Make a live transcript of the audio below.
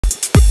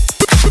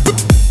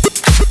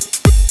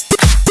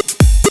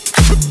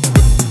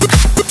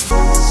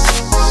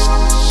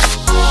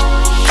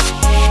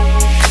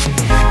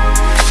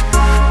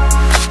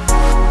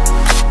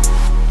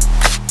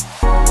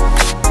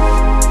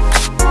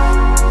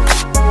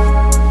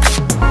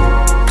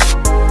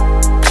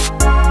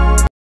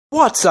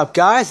What's up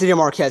guys, it's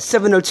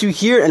Marth702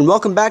 here, and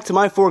welcome back to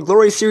my For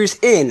Glory series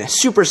in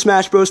Super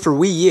Smash Bros. For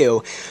Wii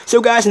U.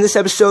 So guys, in this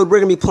episode, we're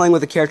going to be playing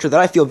with a character that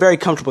I feel very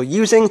comfortable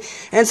using,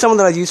 and someone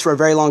that I've used for a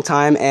very long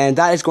time, and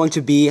that is going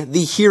to be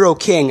the Hero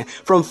King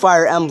from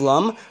Fire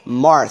Emblem,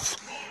 Marth.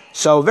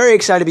 So very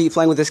excited to be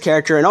playing with this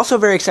character, and also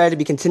very excited to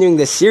be continuing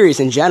this series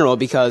in general,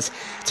 because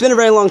it's been a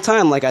very long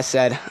time, like I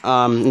said,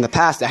 in the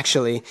past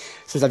actually,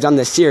 since I've done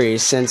this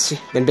series, since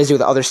I've been busy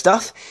with other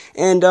stuff,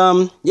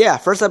 and yeah,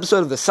 first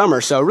episode of the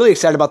summer, so really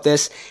excited about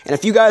this, and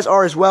if you guys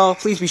are as well,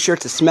 please be sure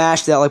to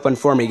smash that like button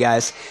for me,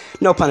 guys.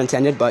 No pun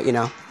intended, but you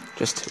know,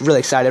 just really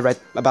excited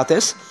about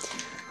this.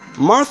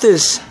 Marth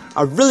is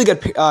a really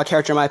good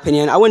character in my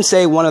opinion. I wouldn't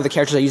say one of the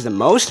characters I use the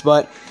most,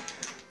 but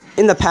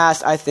in the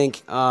past, I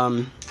think,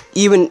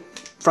 even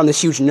from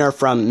this huge nerf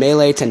from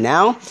Melee to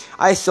now,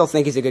 I still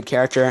think he's a good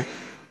character.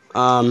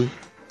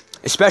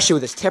 Especially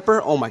with his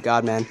tipper. Oh my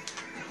god, man.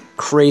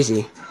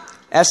 Crazy.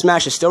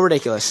 F-Smash is still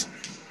ridiculous.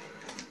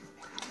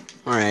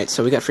 Alright,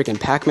 so we got freaking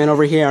Pac-Man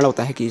over here. I don't know what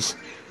the heck he's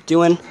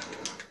doing.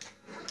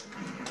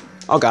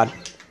 Oh god.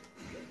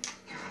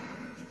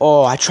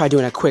 Oh, I tried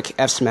doing a quick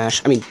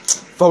F-Smash. I mean,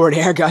 forward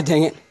air, god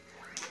dang it.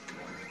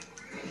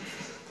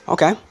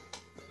 Okay.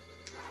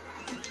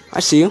 I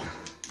see you.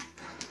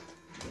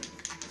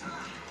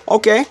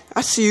 Okay,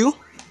 I see you.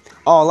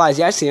 Oh, lies,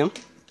 yeah, I see him.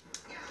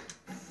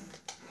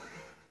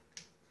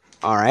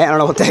 Alright, I don't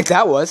know what the heck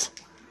that was.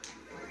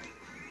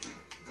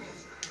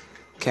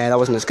 Okay, that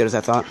wasn't as good as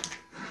I thought.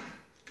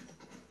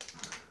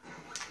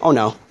 Oh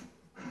no.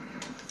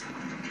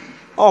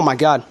 Oh my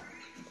god.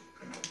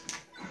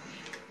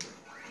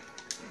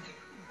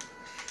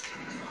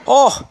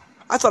 Oh,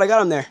 I thought I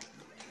got him there.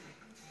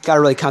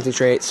 Gotta really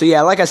concentrate. So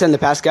yeah, like I said in the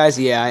past, guys,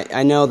 yeah,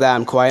 I know that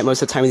I'm quiet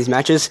most of the time in these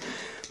matches.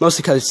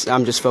 Mostly because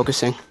I'm just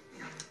focusing.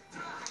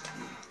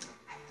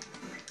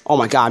 Oh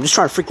my god, I'm just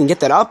trying to freaking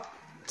get that up.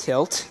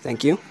 Tilt,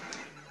 thank you.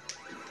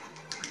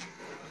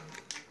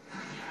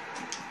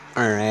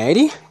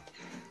 Alrighty.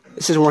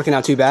 This isn't working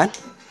out too bad.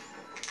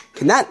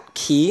 Can that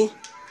key,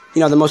 you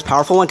know, the most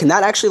powerful one, can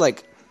that actually,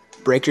 like,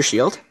 break your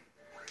shield?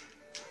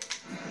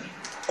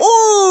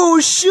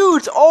 Oh,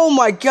 shoot! Oh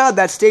my god,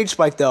 that stage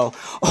spike, though.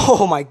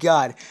 Oh my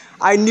god.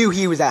 I knew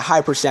he was at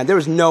high percent. There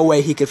was no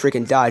way he could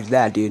freaking dodge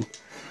that, dude.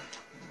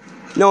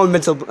 No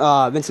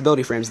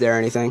invincibility frames there or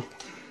anything.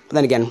 But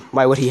then again,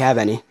 why would he have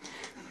any?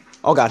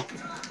 Oh god.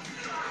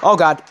 Oh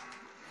god.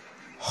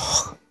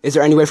 Is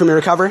there any way for me to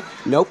recover?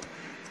 Nope.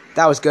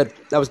 That was good.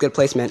 That was good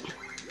placement.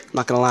 I'm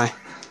not gonna lie.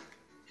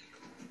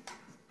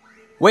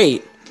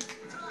 Wait.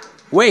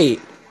 Wait.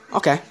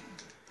 Okay.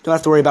 Don't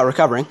have to worry about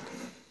recovering.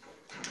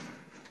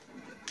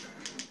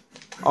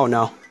 Oh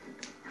no.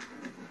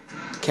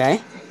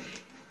 Okay.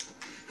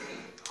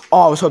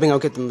 Oh, I was hoping I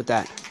would get them with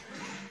that.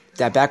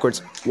 That backwards.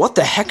 What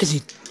the heck is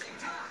he?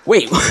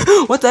 Wait,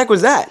 what the heck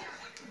was that?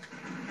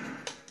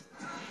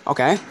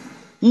 Okay.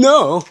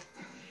 No!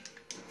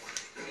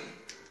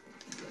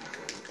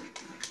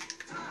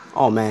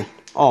 Oh man.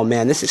 Oh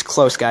man, this is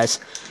close, guys.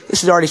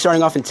 This is already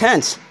starting off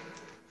intense.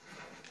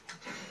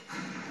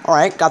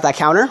 Alright, got that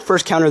counter.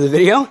 First counter of the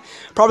video.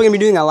 Probably gonna be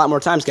doing that a lot more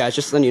times, guys,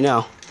 just letting you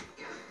know.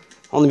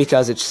 Only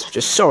because it's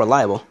just so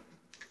reliable.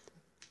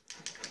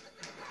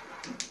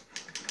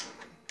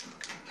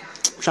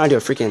 I'm trying to do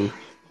a freaking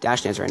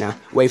dash dance right now.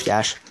 Wave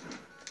dash.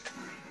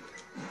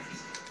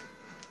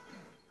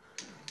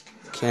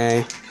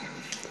 Okay.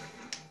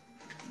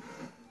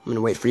 I'm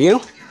gonna wait for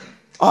you.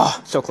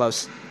 Oh, so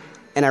close.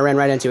 And I ran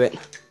right into it.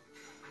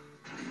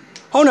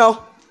 Oh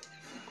no!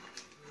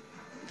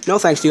 No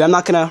thanks, dude. I'm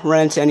not gonna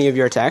run into any of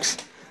your attacks.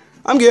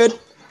 I'm good.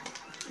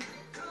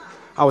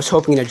 I was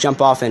hoping to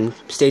jump off and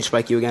stage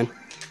spike you again.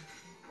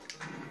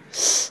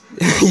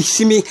 You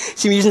see me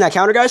using that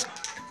counter, guys?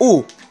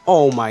 Ooh.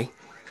 Oh my.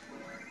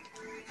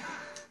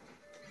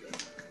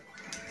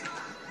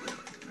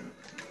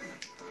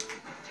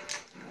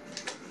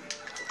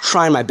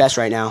 Trying my best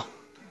right now.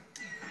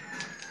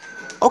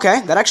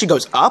 Okay, that actually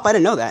goes up. I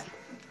didn't know that.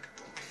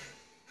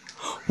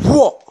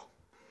 Whoa.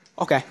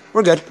 Okay,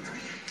 we're good.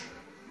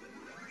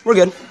 We're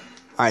good.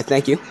 Alright,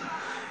 thank you.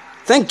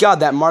 Thank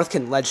God that Marth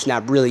can ledge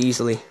snap really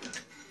easily.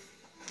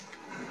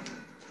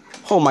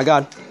 Oh my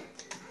god.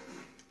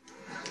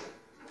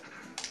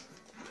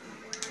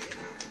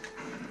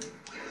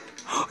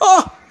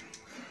 Oh!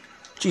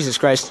 Jesus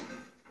Christ.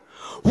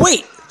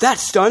 Wait, that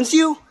stuns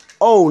you?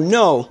 Oh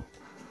no.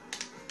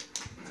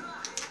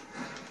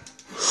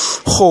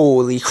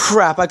 Holy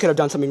crap, I could have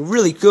done something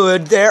really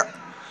good there.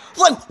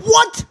 Like,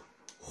 what?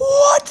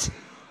 What?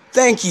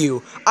 Thank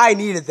you. I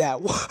needed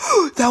that.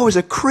 That was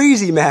a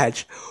crazy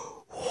match.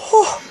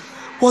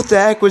 What the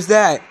heck was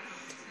that?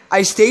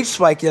 I stage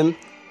spiked him.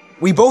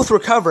 We both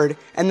recovered,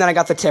 and then I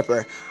got the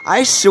tipper.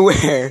 I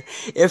swear,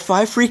 if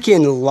I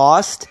freaking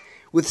lost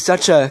with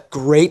such a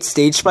great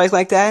stage spike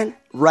like that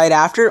right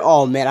after.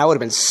 Oh man, I would have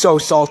been so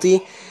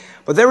salty.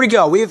 But there we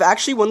go. We've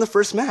actually won the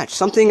first match.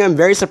 Something I'm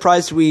very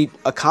surprised we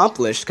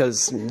accomplished,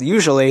 because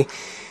usually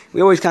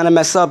we always kind of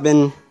mess up,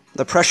 and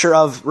the pressure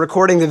of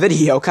recording the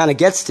video kind of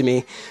gets to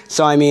me.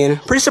 So, I mean,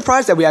 pretty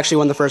surprised that we actually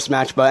won the first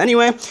match. But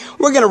anyway,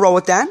 we're going to roll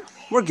with that.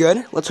 We're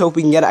good. Let's hope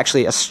we can get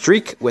actually a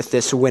streak with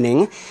this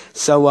winning.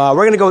 So,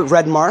 we're going to go with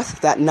Red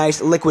Marth, that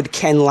nice Liquid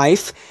Ken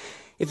Life.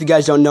 If you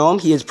guys don't know him,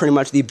 he is pretty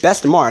much the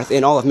best Marth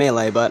in all of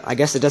Melee, but I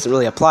guess it doesn't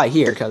really apply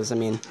here, because, I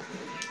mean,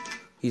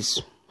 he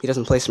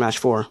doesn't play Smash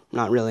 4.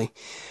 Not really.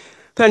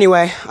 But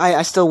anyway,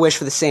 I still wish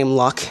for the same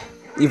luck,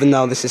 even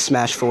though this is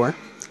Smash 4.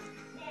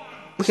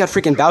 We got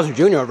freaking Bowser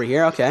Jr. over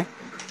here, okay.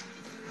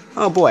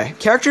 Oh boy,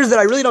 characters that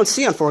I really don't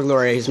see on For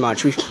Glory as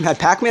much. We've had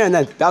Pac-Man and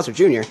then Bowser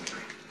Jr.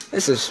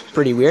 This is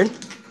pretty weird.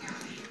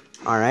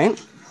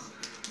 Alright.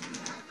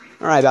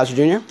 Alright, Bowser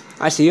Jr.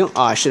 I see you.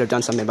 Oh, I should have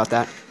done something about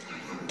that.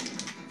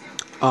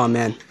 Oh,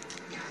 man.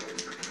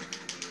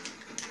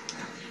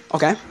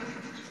 Okay.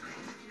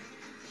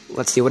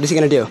 Let's see, what is he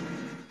gonna do?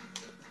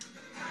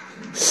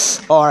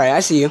 Alright, I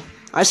see you.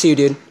 I see you,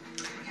 dude.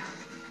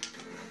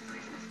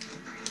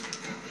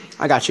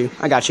 I got you.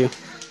 I got you.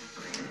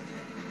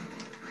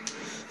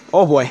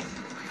 Oh, boy.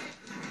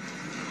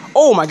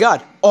 Oh, my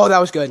God. Oh, that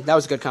was good. That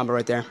was a good combo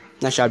right there.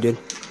 Nice job, dude.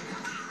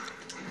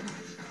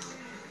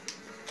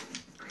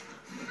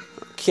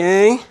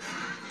 Okay.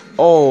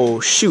 Oh,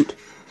 shoot.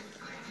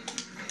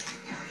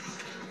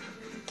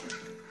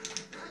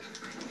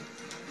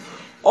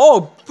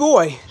 Oh,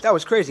 boy. That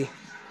was crazy.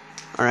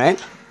 All right.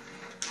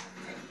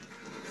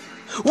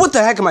 What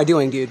the heck am I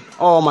doing, dude?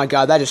 Oh, my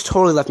God. That just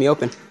totally left me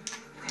open.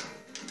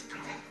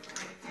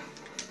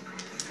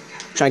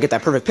 Trying to get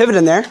that perfect pivot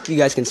in there. You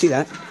guys can see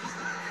that.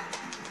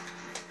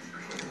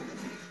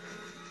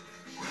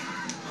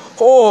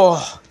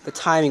 Oh, the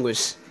timing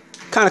was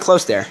kind of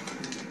close there.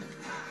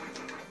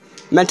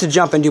 Meant to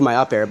jump and do my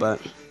up air,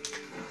 but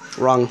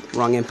wrong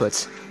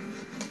inputs.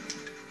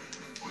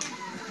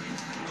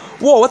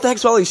 Whoa, what the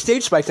heck's all these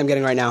stage spikes I'm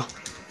getting right now?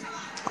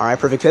 Alright,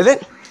 perfect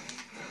pivot.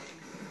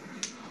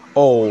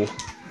 Oh.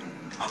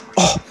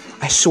 Oh,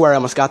 I swear I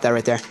almost got that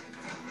right there.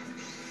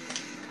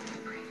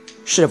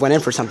 Should have went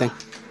in for something.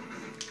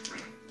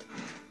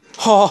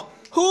 Oh.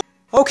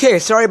 Okay,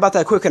 sorry about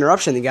that quick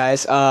interruption,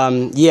 guys.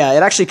 Yeah,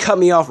 it actually cut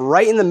me off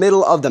right in the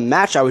middle of the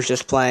match I was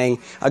just playing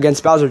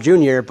against Bowser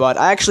Jr., but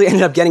I actually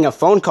ended up getting a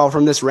phone call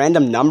from this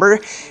random number,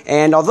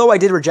 and although I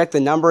did reject the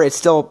number, it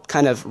still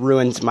kind of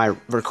ruined my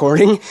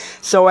recording,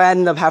 so I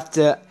ended up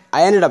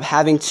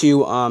having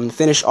to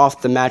finish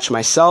off the match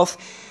myself,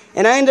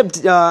 and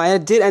I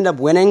did end up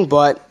winning,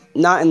 but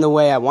not in the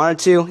way I wanted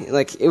to.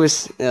 Like, it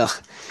was,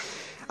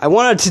 I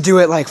wanted to do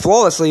it, like,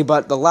 flawlessly,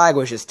 but the lag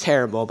was just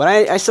terrible. But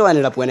I still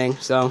ended up winning,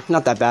 so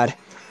not that bad.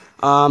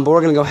 But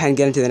we're going to go ahead and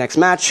get into the next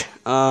match.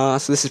 So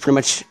this is pretty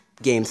much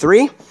Game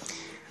 3.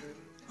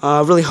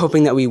 Really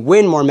hoping that we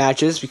win more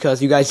matches,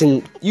 because you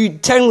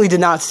technically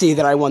did not see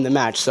that I won the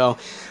match. So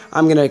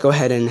I'm going to go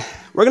ahead and,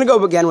 we're going to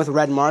go again with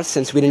Red Marth,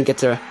 since we didn't get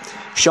to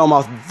show him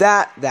off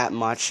that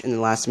much in the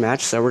last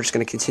match. So we're just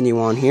going to continue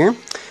on here.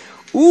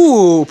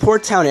 Ooh,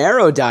 Port Town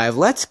Arrow Dive,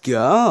 let's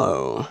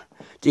go.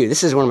 Dude,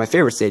 this is one of my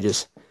favorite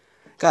stages.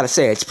 Gotta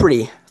say, it's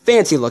pretty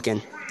fancy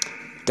looking.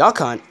 Duck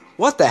Hunt?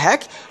 What the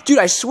heck? Dude,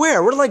 I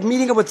swear, we're like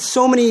meeting up with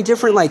so many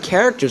different like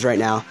characters right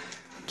now.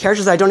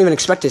 Characters I don't even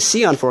expect to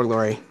see on For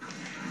Glory.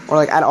 Or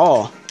like at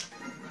all.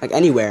 Like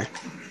anywhere.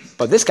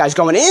 But this guy's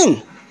going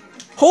in!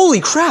 Holy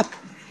crap!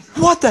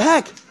 What the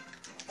heck?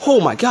 Oh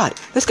my god,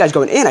 this guy's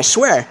going in, I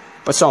swear.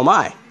 But so am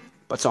I.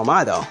 But so am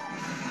I, though.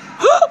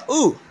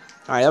 Ooh!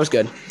 Alright, that was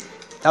good.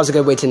 That was a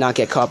good way to not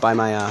get caught by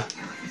my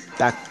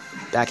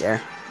back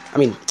air. I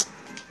mean...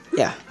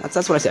 yeah, that's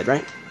what I said,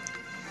 right?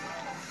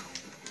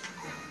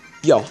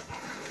 Yo.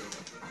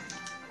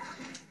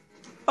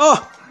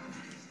 Oh!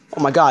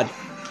 Oh my god.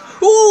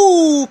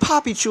 Ooh!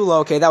 Poppy Chulo.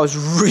 Okay, that was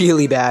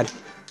really bad.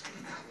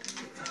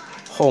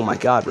 Oh my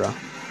god, bro.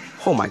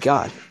 Oh my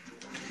god.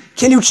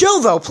 Can you chill,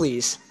 though,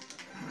 please?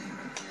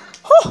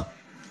 Oh!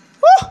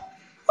 Oh!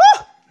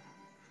 Oh!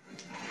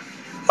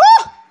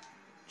 Oh!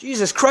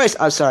 Jesus Christ.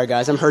 I'm sorry,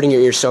 guys. I'm hurting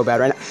your ears so bad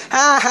right now.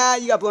 Ha ha!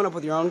 You got blown up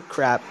with your own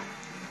crap.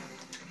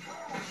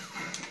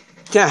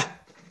 Yeah,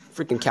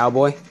 freaking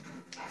cowboy.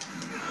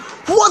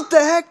 What the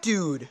heck,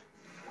 dude?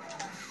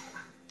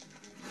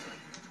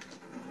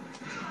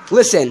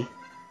 Listen,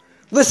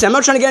 I'm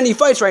not trying to get any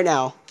fights right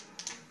now.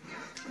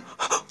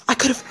 I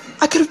could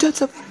have done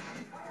something.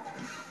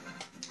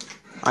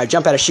 All right,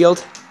 jump out of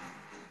shield.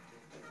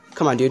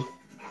 Come on, dude.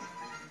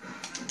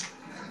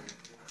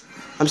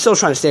 I'm still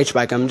trying to stage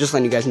spike. I'm just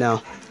letting you guys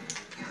know.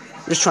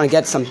 I'm just trying to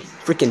get some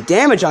freaking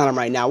damage on him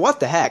right now. What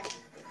the heck?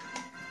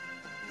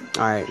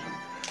 All right.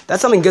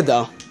 That's something good,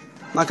 though.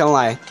 Not gonna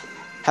lie.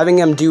 Having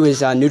him do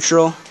his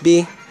neutral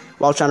B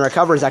while trying to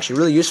recover is actually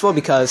really useful,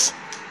 because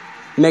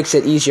it makes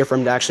it easier for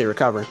him to actually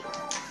recover.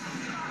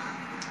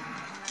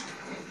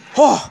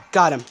 Oh,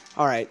 got him.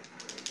 Alright.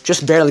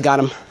 Just barely got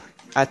him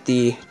at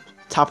the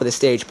top of the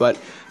stage, but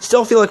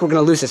still feel like we're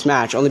gonna lose this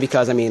match, only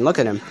because, I mean, look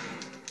at him.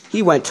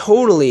 He went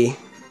totally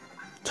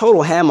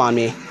total ham on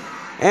me.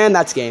 And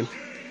that's game.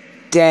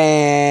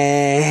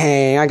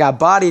 Dang, I got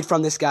bodied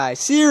from this guy.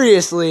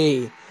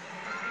 Seriously.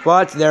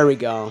 But there we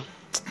go.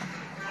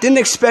 Didn't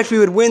expect we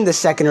would win the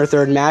second or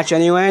third match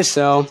anyway,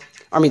 so...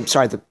 I mean,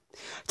 sorry,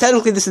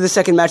 technically this is the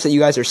second match that you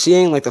guys are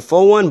seeing, like the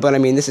full one, but I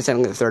mean, this is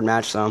technically the third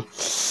match, so...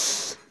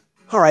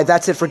 Alright,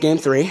 that's it for game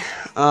 3.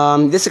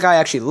 This guy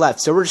actually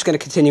left, so we're just going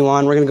to continue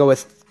on. We're going to go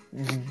with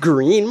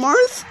Green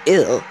Marth?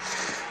 Ew.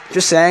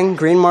 Just saying,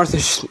 Green Marth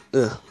is just,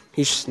 ugh.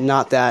 He's just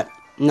not that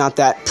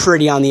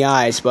pretty on the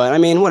eyes, but I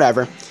mean,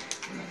 whatever.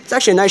 It's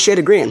actually a nice shade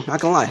of green,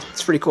 not gonna lie.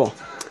 It's pretty cool.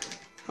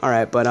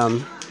 Alright, but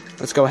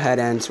let's go ahead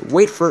and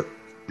wait for...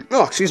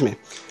 Oh, excuse me.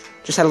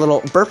 Just had a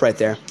little burp right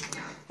there.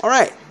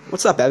 Alright,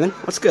 what's up, Evan?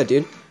 What's good,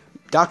 dude?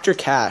 Dr.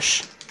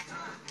 Cash.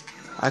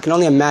 I can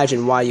only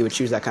imagine why you would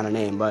choose that kind of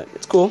name, but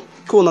it's cool.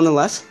 Cool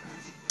nonetheless.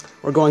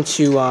 We're going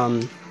to,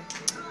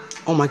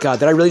 oh my god,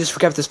 did I really just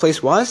forget what this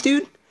place was,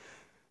 dude?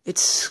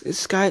 It's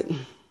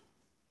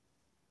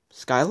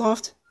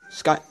Skyloft?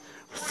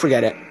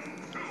 Forget it.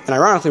 And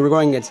ironically, we're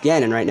going against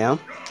Ganon right now.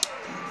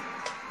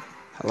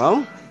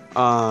 Hello?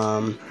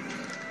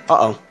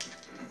 Uh-oh.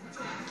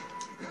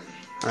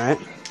 Alright.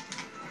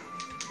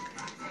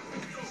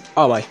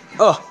 Oh, boy.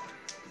 Oh!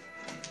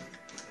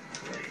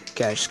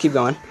 Okay, just keep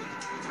going.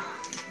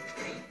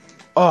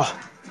 Oh!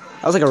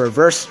 That was like a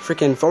reverse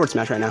freaking forward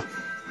smash right now.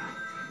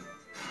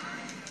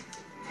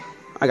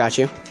 I got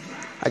you.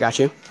 I got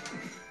you.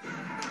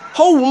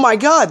 Oh my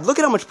god! Look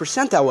at how much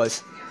percent that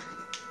was.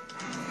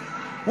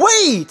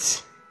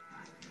 Wait!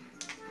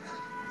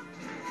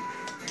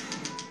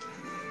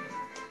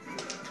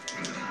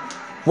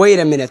 Wait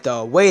a minute,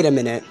 though. Wait a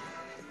minute.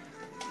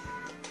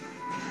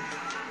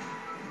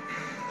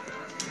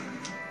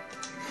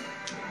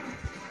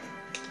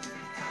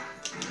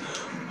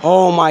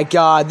 Oh my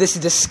god, this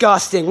is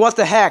disgusting. What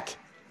the heck?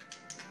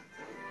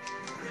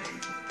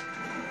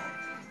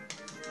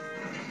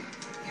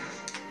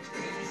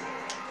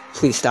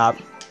 Please stop.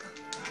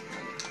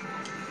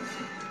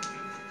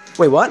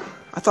 Wait, what?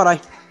 I thought I...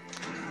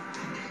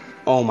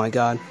 Oh my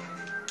god.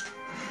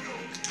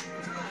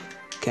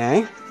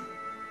 Okay.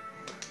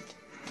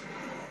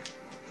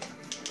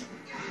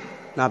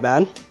 Not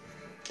bad.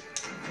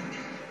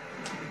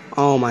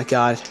 Oh my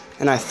god.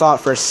 And I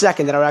thought for a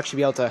second that I would actually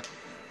be able to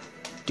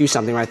do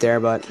something right there,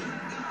 but...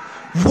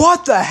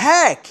 What the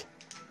heck?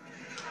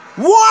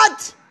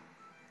 What?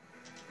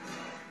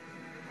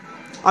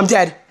 I'm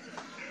dead.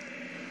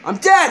 I'm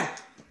dead!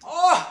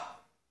 Oh!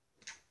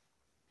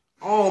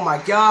 Oh my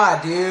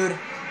god, dude.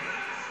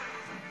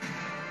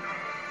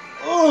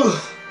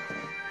 Oh!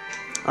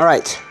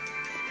 Alright.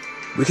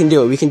 We can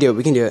do it, we can do it,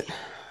 we can do it.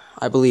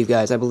 I believe,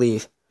 guys, I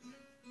believe.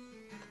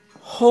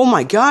 Oh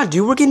my god,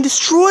 dude, we're getting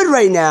destroyed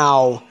right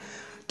now.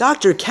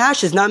 Dr.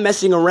 Cash is not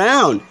messing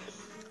around.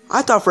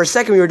 I thought for a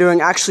second we were doing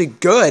actually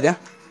good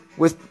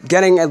with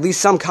getting at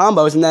least some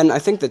combos, and then I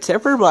think the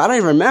tipper, but I don't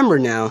even remember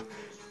now.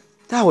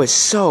 That was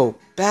so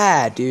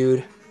bad,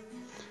 dude.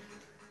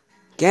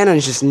 Ganon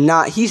is just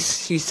not... He's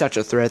such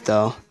a threat,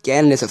 though.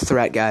 Ganon is a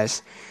threat,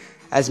 guys.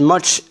 As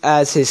much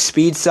as his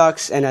speed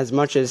sucks, and as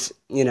much as,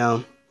 you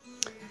know,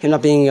 him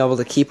not being able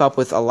to keep up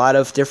with a lot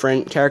of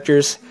different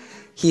characters,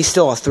 he's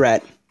still a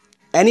threat.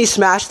 Any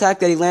smash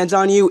attack that he lands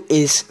on you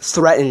is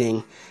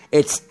threatening.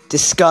 It's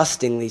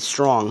disgustingly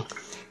strong.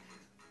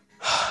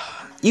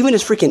 Even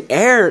his freaking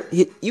air...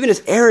 Even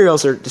his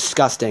aerials are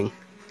disgusting.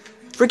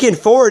 Freaking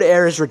forward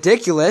air is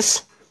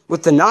ridiculous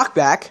with the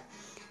knockback.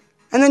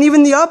 And then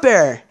even the up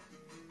air.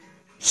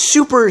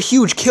 Super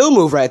huge kill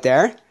move right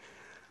there.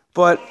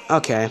 But,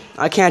 okay.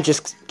 I can't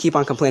just keep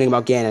on complaining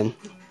about Ganon.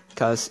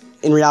 Because,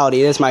 in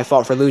reality, it is my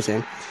fault for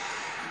losing.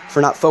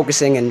 For not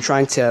focusing and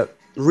trying to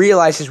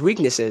realize his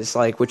weaknesses,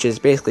 like, which is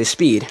basically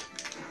speed.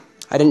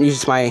 I didn't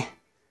use my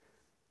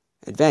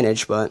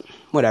advantage, but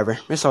whatever.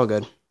 It's all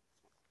good.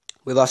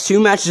 We lost 2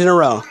 matches in a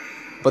row.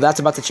 But that's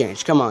about to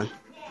change. Come on.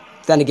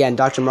 Then again,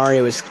 Dr.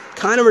 Mario is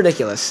kind of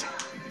ridiculous.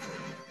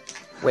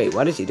 Wait,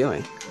 what is he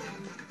doing?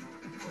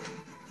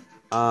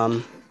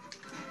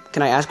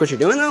 Can I ask what you're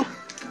doing, though?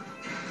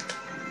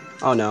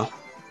 Oh, no.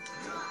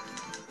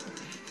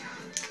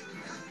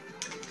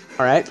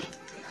 Alright.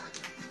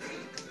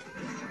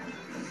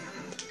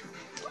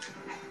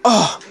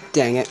 Oh,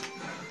 dang it.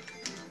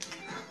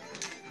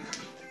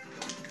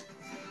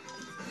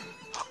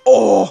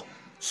 Oh,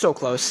 so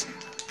close.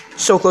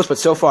 So close, but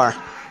so far.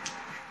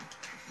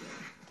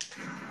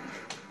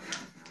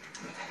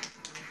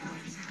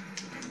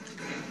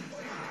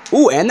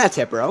 Ooh, and that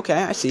tipper.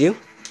 Okay, I see you.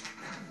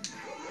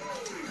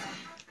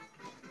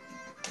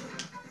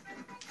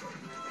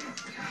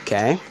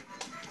 Okay.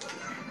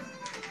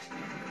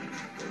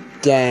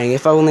 Dang,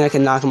 if only I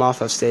can knock him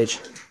off stage.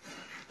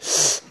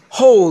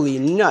 Holy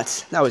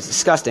nuts, that was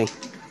disgusting.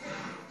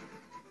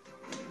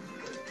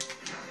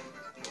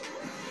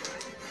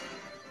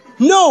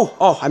 No!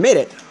 Oh, I made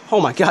it.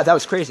 Oh my god, that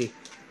was crazy.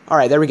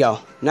 Alright, there we go.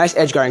 Nice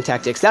edge guarding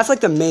tactics. That's like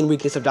the main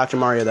weakness of Dr.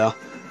 Mario, though.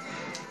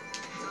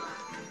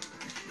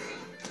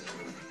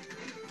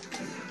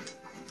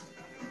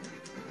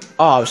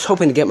 Oh, I was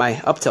hoping to get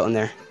my up tilt in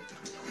there.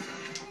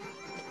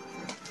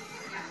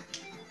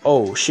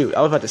 Oh, shoot.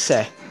 I was about to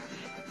say.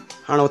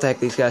 I don't know what the heck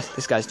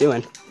this guy's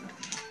doing.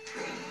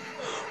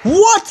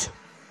 What?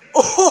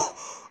 Oh,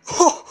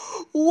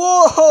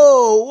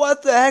 whoa.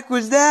 What the heck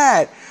was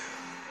that?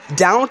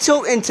 Down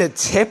tilt into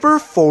tipper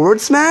forward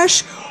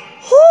smash?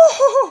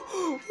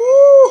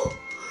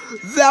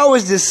 That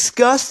was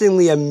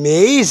disgustingly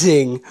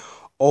amazing.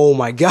 Oh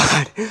my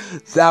god.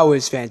 That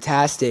was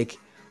fantastic.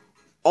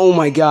 Oh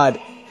my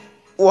god.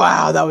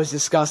 Wow, that was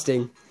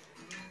disgusting.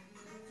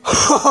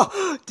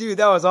 Dude,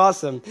 that was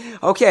awesome.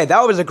 Okay,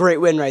 that was a great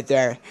win right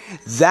there.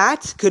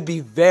 That could be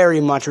very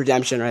much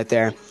redemption right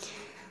there.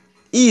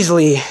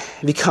 Easily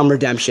become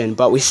redemption,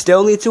 but we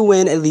still need to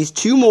win at least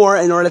 2 more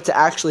in order to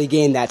actually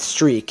gain that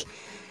streak.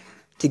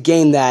 To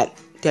gain that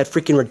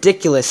freaking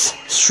ridiculous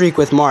streak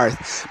with Marth.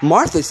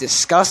 Marth is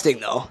disgusting,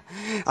 though.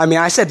 I mean,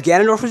 I said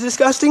Ganondorf was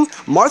disgusting.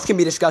 Marth can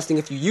be disgusting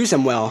if you use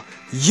him well.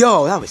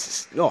 Yo, that was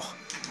just... Oh.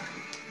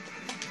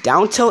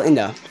 Down tilt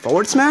into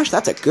forward smash?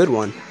 That's a good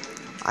one.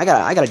 I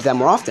gotta do that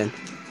more often.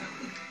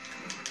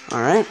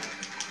 Alright.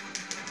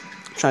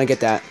 Trying to get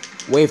that.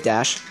 Wave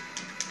dash.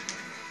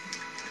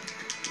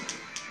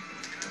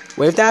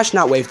 Wave dash?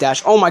 Not wave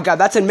dash. Oh my god,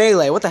 that's in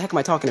melee. What the heck am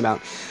I talking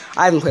about?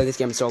 I haven't played this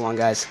game in so long,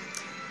 guys.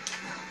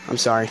 I'm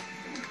sorry.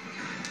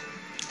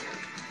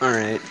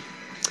 Alright.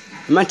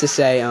 I meant to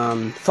say,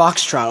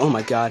 Foxtrot. Oh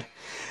my god.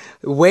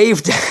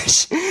 Wave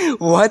dash.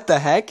 What the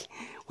heck?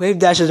 Wave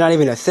dash is not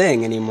even a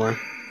thing anymore.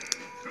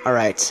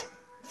 Alright.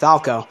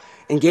 Falco.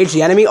 Engage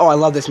the enemy. Oh, I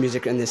love this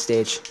music in this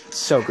stage.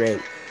 So great.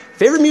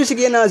 Favorite music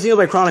in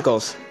Xenoblade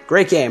Chronicles.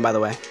 Great game, by the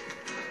way.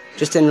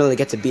 Just didn't really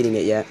get to beating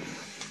it yet.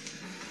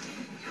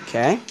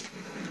 Okay.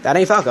 That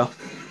ain't Falco.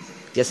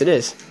 Yes, it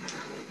is.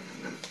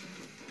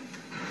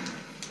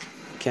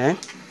 Okay.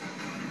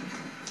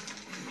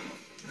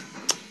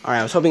 Alright,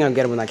 I was hoping I'd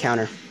get him with that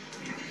counter.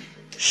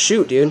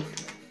 Shoot, dude.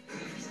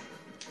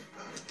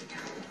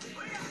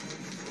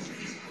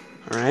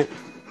 Alright.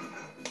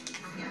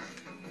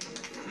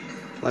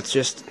 Let's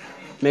just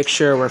make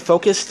sure we're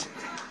focused.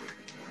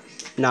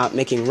 Not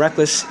making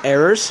reckless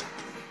errors.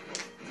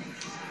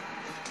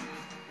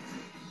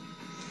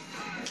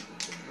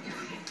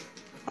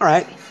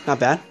 Alright, not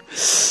bad.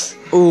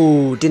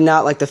 Ooh, did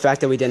not like the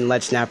fact that we didn't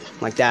ledge snap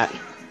like that.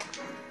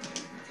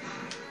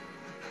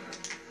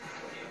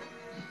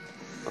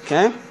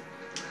 Okay.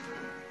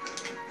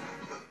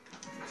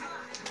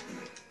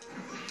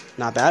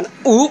 Not bad.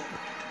 Ooh.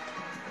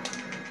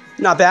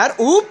 Not bad.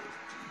 Ooh.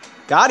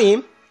 Got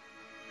him.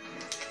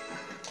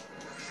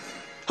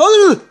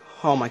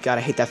 Oh my god,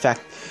 I hate that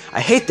fact.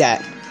 I hate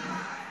that.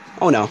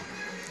 Oh no.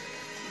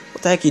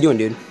 What the heck are you doing,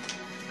 dude?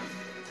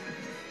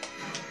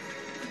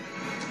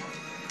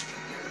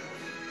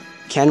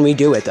 Can we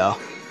do it, though?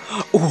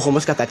 Ooh,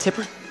 almost got that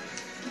tipper.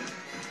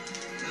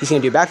 He's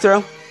gonna do back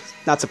throw.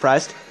 Not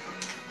surprised.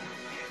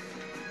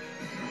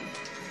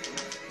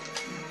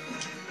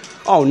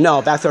 Oh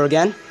no, back throw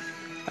again.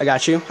 I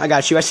got you. I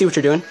got you. I see what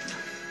you're doing.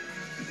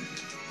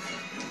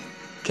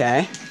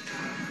 Okay.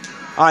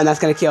 Alright, that's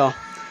gonna kill.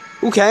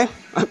 Okay.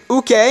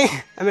 Okay.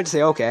 I meant to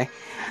say okay.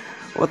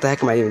 What the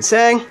heck am I even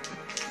saying?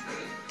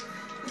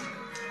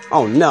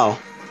 Oh no.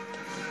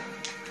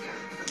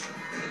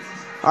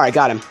 Alright,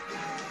 got him.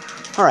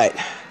 Alright,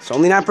 so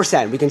only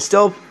 9%. We can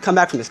still come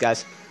back from this,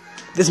 guys.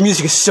 This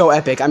music is so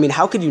epic. I mean,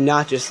 how could you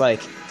not just,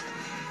 like...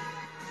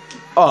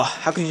 Oh,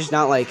 how could you just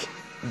not, like,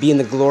 be in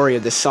the glory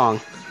of this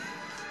song?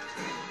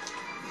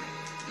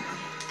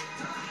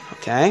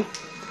 Okay.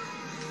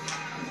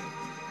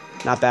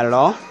 Not bad at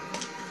all.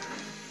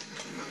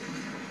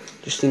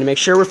 Just need to make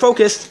sure we're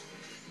focused.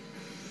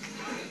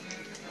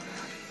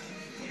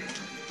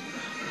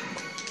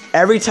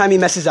 Every time he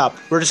messes up,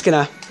 we're just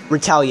gonna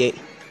retaliate.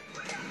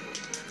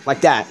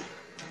 Like that.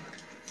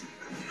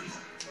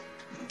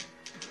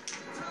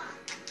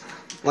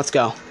 Let's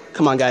go.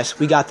 Come on, guys.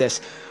 We got this.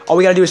 All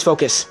we gotta do is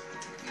focus.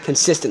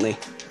 Consistently.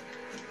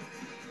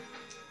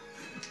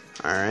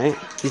 Alright.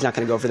 He's not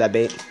gonna go for that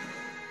bait.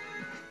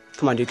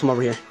 Come on, dude. Come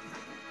over here.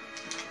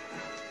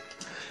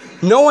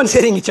 No one's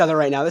hitting each other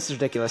right now. This is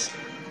ridiculous.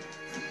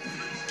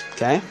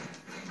 Okay.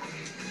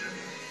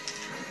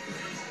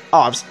 Oh,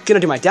 I was gonna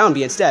do my down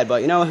B instead,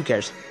 but you know, who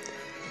cares?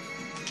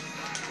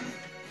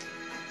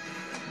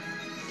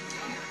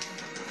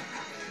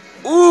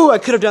 Ooh, I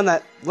could have done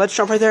that ledge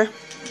jump right there.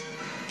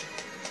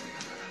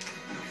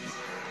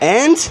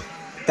 And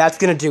that's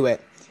going to do it.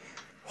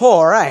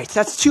 Alright,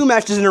 that's 2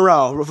 matches in a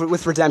row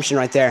with redemption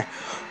right there.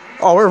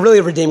 Oh, we're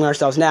really redeeming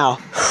ourselves now.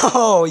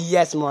 Oh,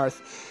 yes,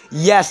 Marth.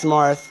 Yes,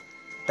 Marth.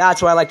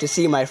 That's what I like to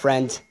see, my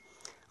friend.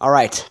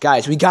 Alright,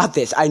 guys, we got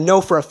this. I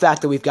know for a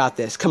fact that we've got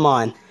this. Come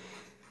on.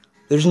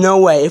 There's no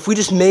way. If we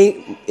just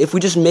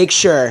make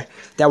sure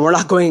that we're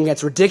not going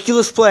against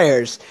ridiculous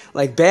players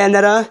like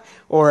Bayonetta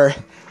or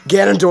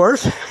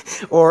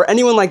Ganondorf or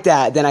anyone like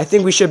that, then I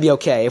think we should be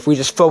okay if we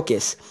just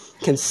focus.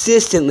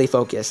 Consistently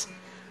focus.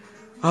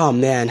 Oh,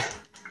 man.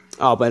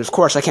 Oh, but of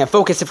course I can't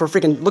focus if we're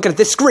freaking looking at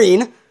this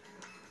screen.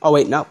 Oh,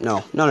 wait, no.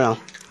 I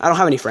don't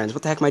have any friends.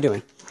 What the heck am I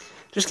doing?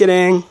 Just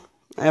kidding.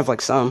 I have,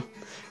 like, some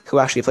who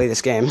actually play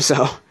this game,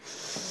 so.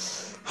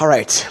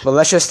 Alright, well,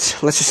 let's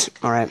just,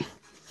 alright.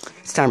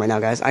 It's time right now,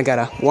 guys. I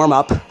gotta warm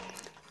up.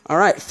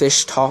 Alright,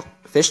 Fish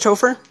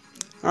Topher?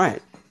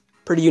 Alright.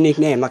 Pretty unique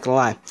name, not gonna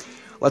lie.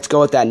 Let's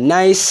go with that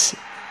nice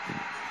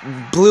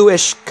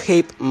bluish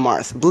Cape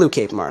Marth. Blue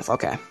Cape Marth.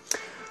 Okay.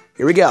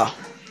 Here we go.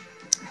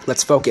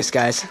 Let's focus,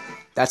 guys.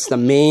 That's the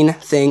main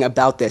thing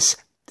about this.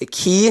 The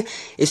key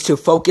is to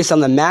focus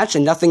on the match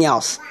and nothing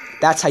else.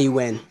 That's how you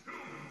win.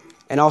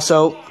 And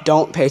also,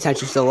 don't pay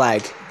attention to the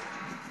lag,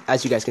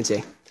 as you guys can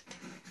see.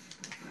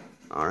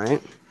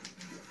 Alright.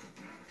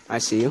 I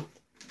see you.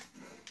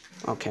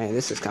 Okay,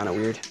 this is kind of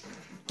weird.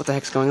 What the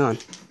heck's going on?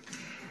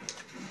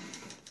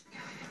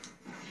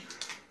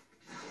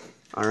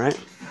 Alright.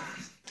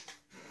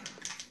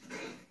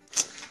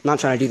 I'm not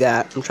trying to do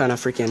that. I'm trying to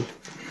freaking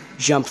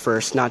jump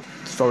first, not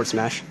forward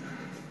smash.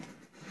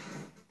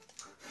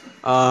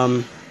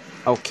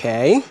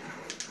 Okay.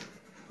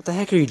 What the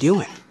heck are you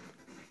doing?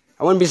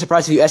 I wouldn't be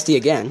surprised if you SD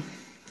again.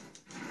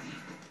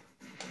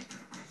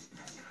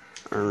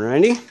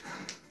 Alrighty.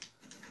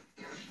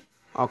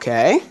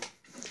 Okay.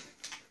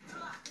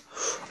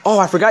 Oh,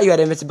 I forgot you had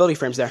invincibility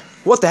frames there.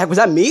 What the heck? Was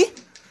that me?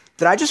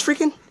 Did I just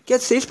freaking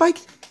get stage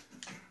spiked?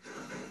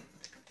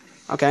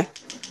 Okay.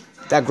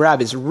 That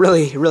grab is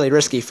really, really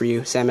risky for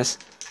you, Samus.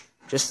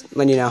 Just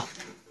letting you know.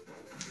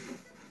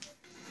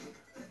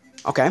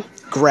 Okay.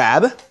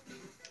 Grab.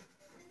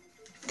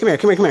 Come here,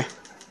 come here, come here.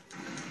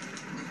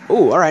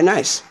 Ooh, alright,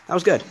 nice. That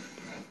was good.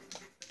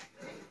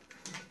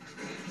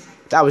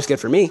 That was good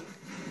for me.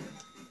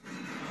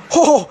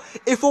 Oh,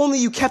 if only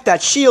you kept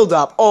that shield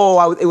up.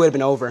 Oh, it would have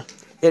been over.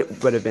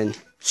 It would have been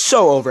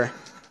so over.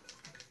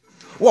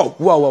 Whoa,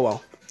 whoa, whoa,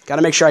 whoa.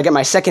 Gotta make sure I get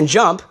my second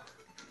jump.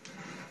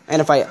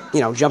 And if I,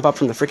 jump up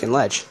from the freaking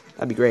ledge.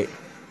 That'd be great.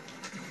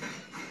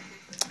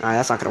 Alright,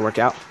 that's not gonna work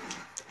out.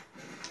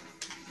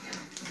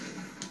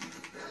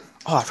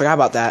 Oh, I forgot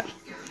about that.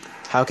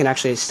 How it can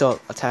actually still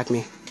attack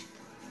me.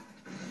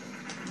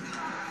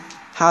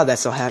 How did that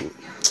still happen?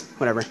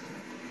 Whatever.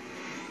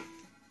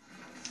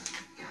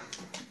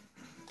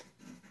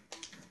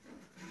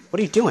 What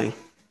are you doing?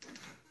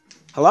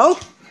 Hello?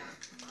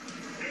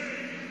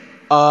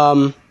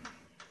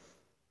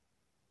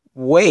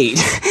 Wait.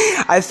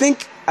 I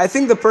think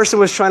the person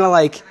was trying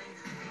to,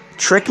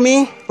 trick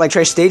me,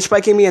 try stage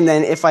spiking me, and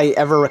then if I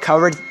ever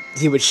recovered,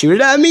 he would shoot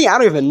it at me? I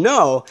don't even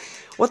know.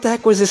 What the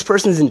heck was this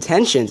person's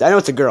intentions? I know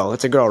it's a girl.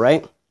 It's a girl,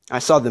 right? I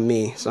saw the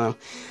me, so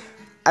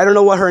I don't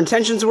know what her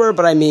intentions were,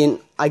 but I mean,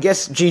 I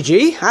guess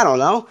GG? I don't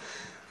know.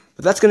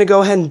 But that's going to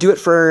go ahead and do it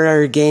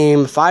for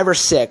game 5 or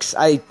 6.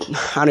 I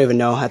don't even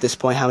know at this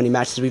point how many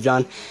matches we've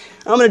done.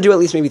 I'm going to do at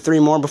least maybe 3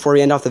 more before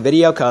we end off the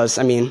video, because,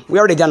 I mean, we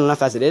already done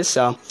enough as it is,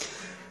 so.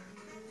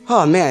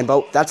 Oh, man,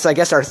 but that's, I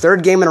guess, our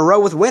 3rd game in a row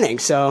with winning,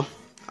 so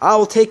I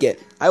will take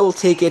it. I will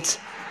take it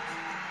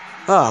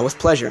with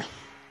pleasure.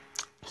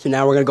 So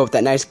now we're going to go with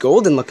that nice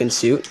golden-looking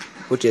suit,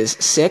 which is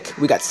sick.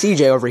 We got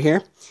CJ over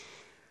here.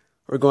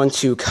 We're going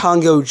to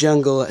Congo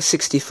Jungle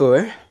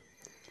 64.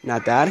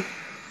 Not bad.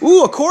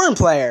 Ooh, a Corrin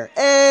player.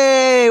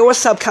 Hey,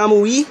 what's up,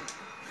 Kamui?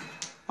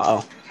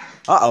 Uh-oh.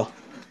 Uh-oh.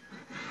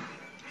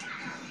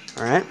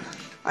 Alright.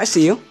 I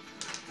see you.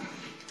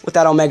 With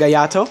that Omega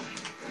Yato.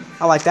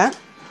 I like that.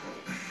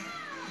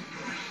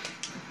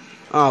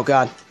 Oh,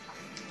 God.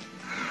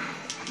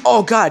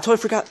 Oh, God, I totally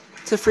forgot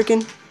to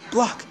freaking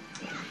block.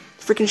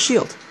 Freaking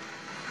shield.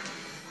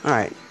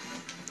 Alright.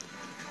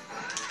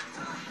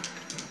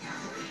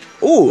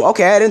 Ooh,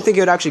 okay, I didn't think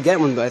it would actually get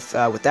one with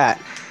that.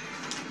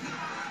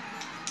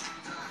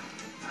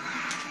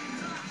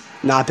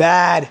 Not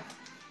bad.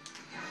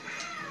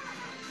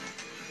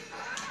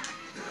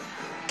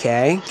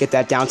 Okay, get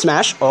that down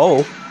smash.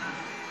 Oh.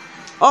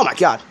 Oh my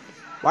god.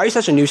 Why are you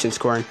such a nuisance,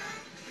 Corrin?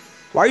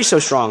 Why are you so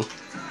strong?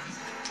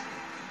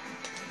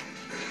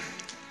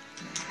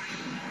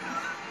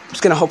 I'm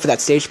just gonna hope for that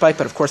stage spike,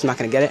 but of course I'm not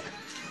gonna get it.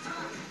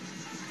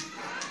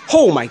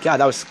 Oh my god,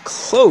 that was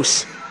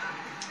close.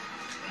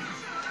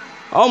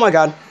 Oh my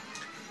god.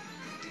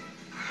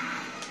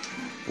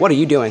 What are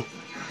you doing?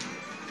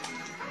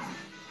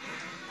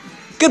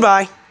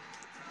 Goodbye.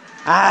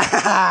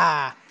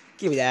 Ah,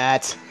 give me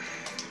that.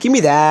 Give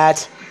me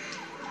that.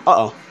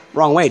 Uh-oh.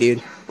 Wrong way,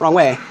 dude. Wrong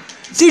way.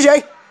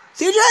 CJ!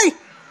 CJ!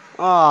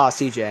 Aw,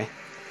 CJ.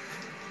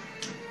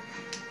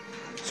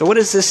 So what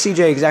does this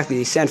CJ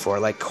exactly stand for?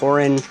 Like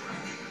Corrin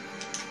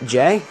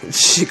J?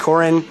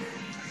 Corrin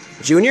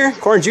Jr.?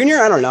 Corrin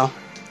Jr.? I don't know.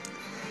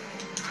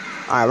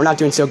 Alright, we're not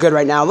doing so good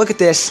right now. Look at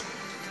this.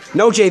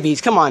 No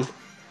JVs. Come on.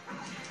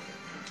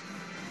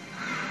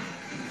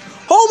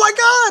 Oh my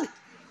god!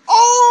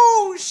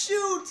 Oh,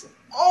 shoot!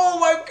 Oh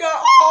my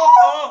god!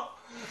 Oh,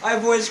 I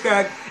voice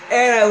cracked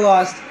and I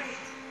lost.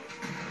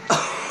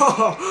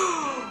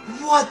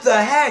 What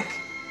the heck?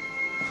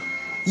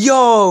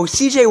 Yo,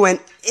 CJ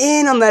went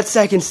in on that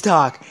second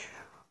stock.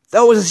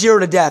 That was a 0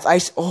 to death.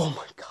 Oh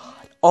my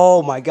god.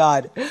 Oh my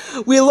god.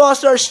 We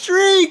lost our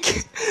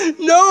streak.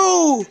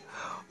 No.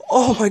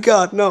 Oh my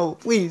god, no,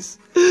 please.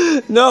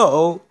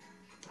 No.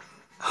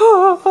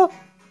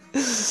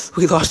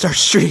 We lost our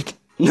streak.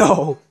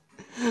 No.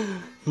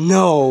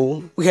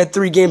 No. We had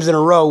 3 games in a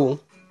row.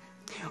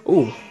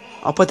 Ooh,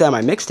 I'll put that in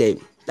my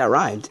mixtape. That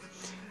rhymed.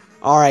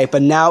 Alright,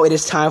 but now it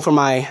is time for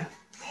my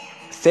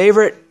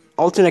favorite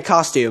alternate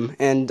costume.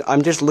 And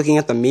I'm just looking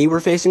at the me we're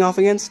facing off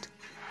against.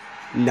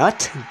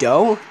 Nut?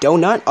 Dough?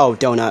 Donut? Oh,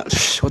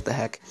 donut. What the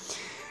heck?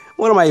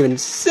 What am I even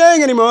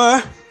saying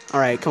anymore?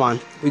 Alright, come on.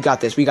 We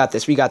got this, we got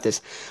this, we got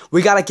this.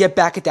 We gotta get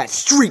back at that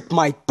streak,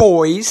 my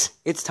boys.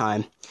 It's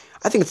time.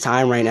 I think it's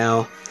time right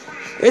now.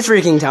 It's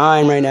freaking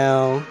time right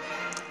now.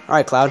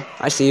 Alright, Cloud.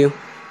 I see you.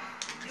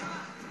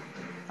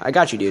 I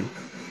got you, dude.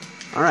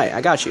 Alright,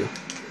 I got you.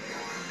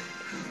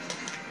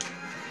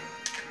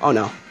 Oh,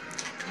 no.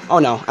 Oh,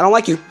 no. I don't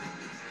like you.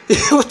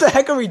 What the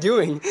heck are we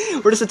doing?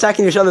 We're just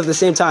attacking each other at the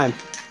same time.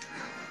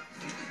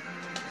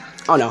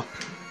 Oh, no.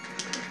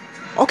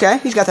 Okay,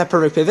 he's got that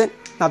perfect pivot.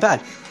 Not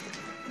bad.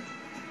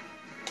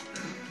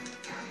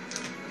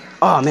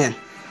 Oh, man.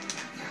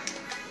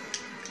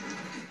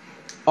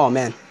 Oh,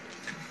 man.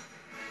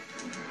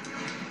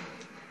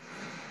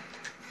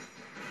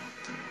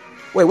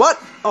 Wait,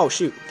 what? Oh,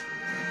 shoot.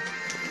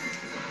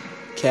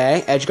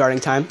 Okay, edge guarding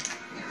time.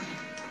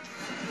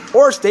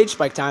 Or stage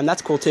spike time.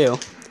 That's cool, too.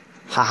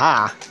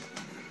 Haha.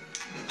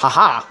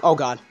 Haha. Oh,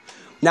 God.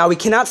 Now, we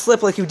cannot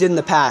slip like you did in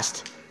the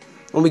past.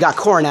 When we got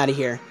Corrin out of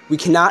here. We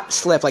cannot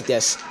slip like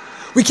this.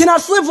 We cannot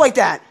slip like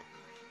that!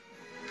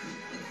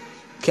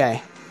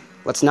 Okay.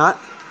 Let's not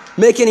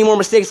make any more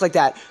mistakes like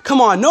that.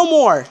 Come on, no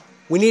more!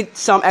 We need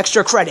some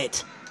extra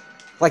credit.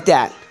 Like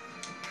that.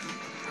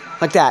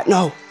 Like that.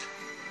 No.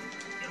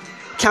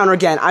 Counter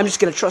again. I'm just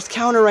gonna trust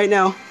counter right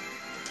now.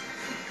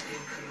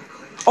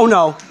 Oh,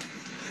 no.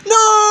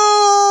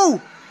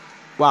 No!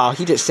 Wow,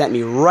 he just sent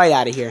me right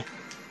out of here.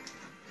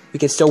 We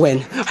can still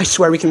win. I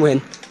swear we can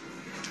win.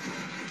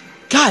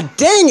 God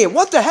dang it!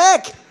 What the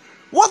heck?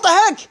 What the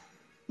heck?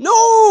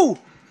 No!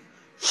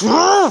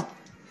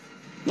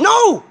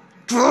 No!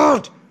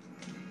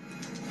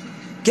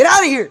 Get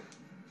out of here!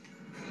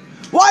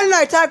 Why didn't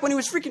I attack when he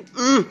was freaking...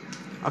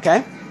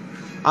 Okay.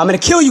 I'm gonna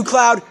kill you,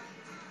 Cloud.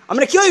 I'm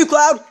gonna kill you,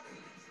 Cloud.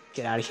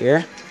 Get out of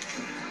here.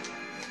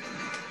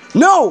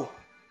 No!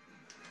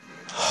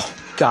 Oh,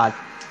 God.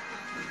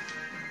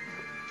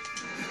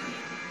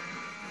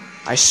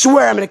 I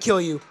swear I'm gonna kill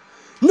you.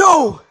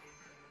 No!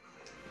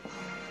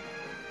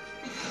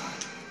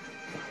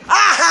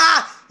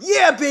 Aha!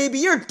 Yeah, baby,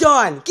 you're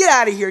done. Get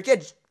out of here.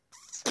 Get...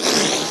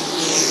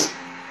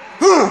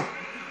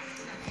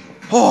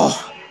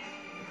 Oh.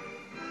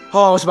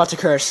 Oh, I was about to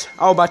curse.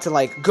 I was about to,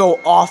 like, go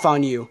off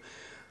on you.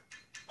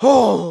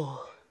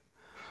 Oh.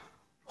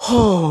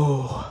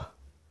 Oh.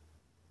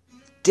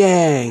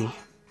 Dang.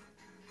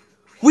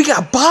 We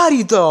got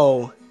bodied,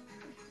 though.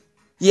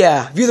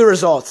 Yeah, view the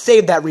results.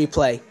 Save that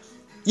replay.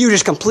 You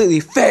just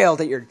completely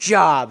failed at your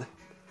job.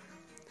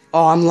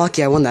 Oh, I'm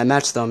lucky I won that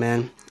match, though,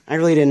 man. I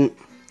really didn't...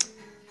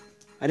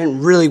 I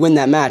didn't really win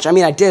that match. I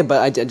mean, I did,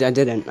 but I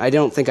didn't. I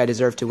don't think I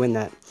deserved to win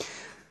that.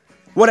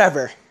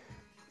 Whatever.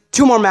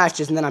 2 more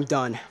matches, and then I'm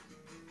done.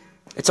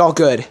 It's all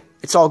good.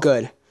 It's all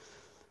good.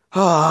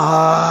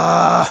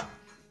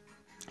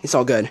 It's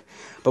all good.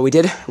 But we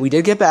did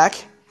get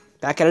back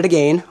at it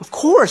again. Of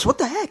course, what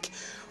the heck?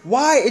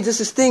 Why does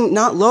this thing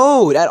not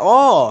load at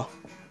all?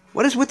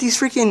 What is with these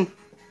freaking...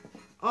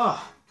 I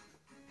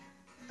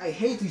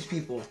hate these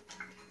people.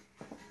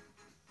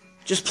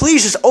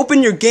 Please, just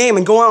open your game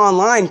and go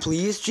online,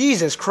 please.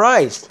 Jesus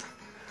Christ.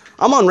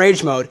 I'm on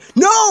rage mode.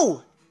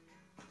 No!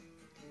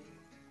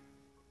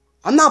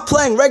 I'm not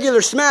playing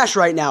regular Smash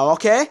right now,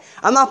 okay?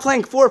 I'm not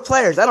playing 4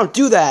 players. I don't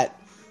do that.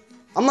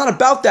 I'm not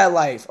about that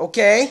life,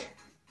 okay?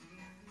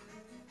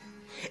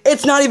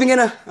 It's not even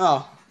gonna...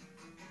 Oh.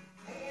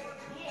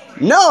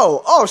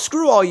 No! Oh,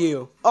 screw all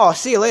you. Oh,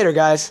 see you later,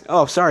 guys.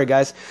 Oh, sorry,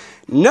 guys.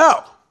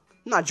 No!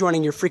 I'm not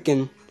joining your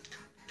freaking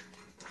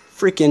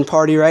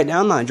party right now.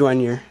 I'm not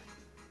joining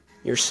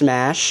your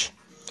Smash.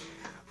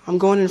 I'm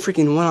going in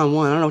freaking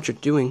one-on-one. I don't know what you're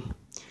doing.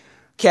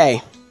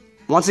 Okay.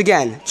 Once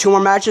again, 2 more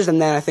matches, and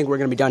then I think we're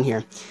going to be done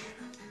here.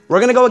 We're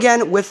going to go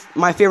again with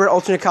my favorite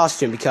alternate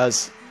costume,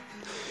 because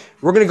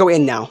we're going to go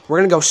in now. We're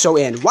going to go so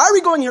in. Why are we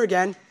going here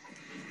again?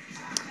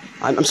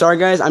 I'm sorry,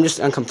 guys. I'm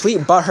just on complete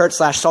butthurt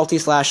 / salty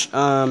 /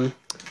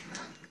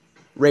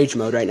 rage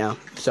mode right now.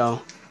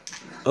 So,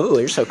 oh,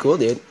 you're so cool,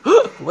 dude.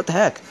 What the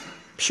heck?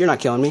 You're not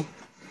killing me.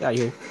 Get out of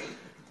here.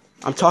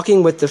 I'm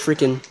talking with the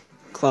freaking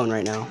clone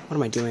right now. What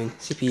am I doing?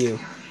 CPU.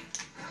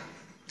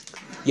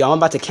 Yo, I'm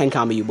about to Ken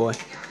combo you, boy.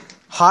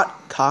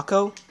 Hot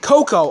Coco?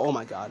 Coco! Oh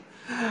my god.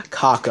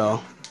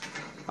 Coco.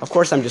 Of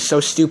course, I'm just so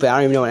stupid. I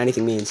don't even know what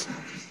anything means.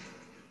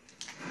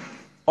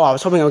 Oh, I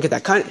was hoping I would get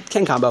that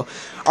Ken combo.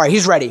 Alright,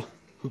 he's ready.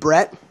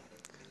 Brett.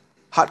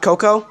 Hot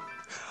Coco.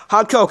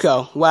 Hot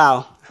Coco.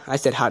 Wow. I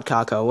said Hot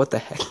Coco. What the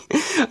heck?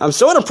 I'm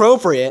so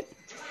inappropriate.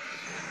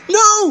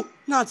 No!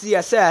 Not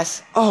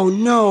ZSS. Oh,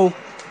 no.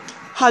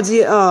 Hot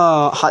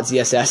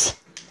ZSS.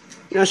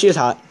 You know, she is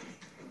hot.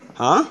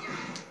 Huh?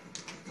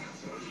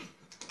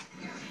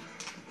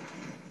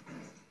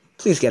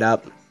 Please get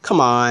up. Come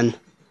on.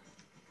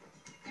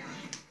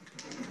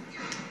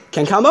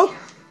 Ken combo?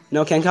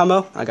 No Ken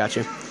combo? I got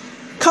you.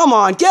 Come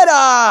on, get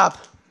up!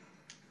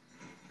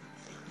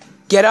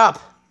 Get up!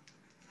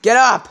 Get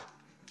up!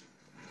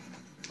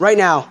 Right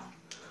now.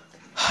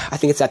 I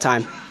think it's that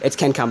time. It's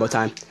Ken combo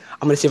time.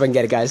 I'm gonna see if I can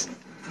get it, guys.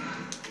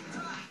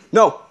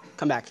 No!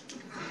 Come back.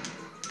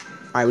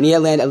 Alright, we need to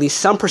land at least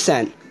some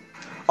percent.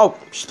 Oh,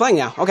 she's playing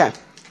now. Okay.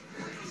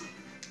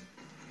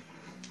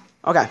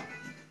 Okay.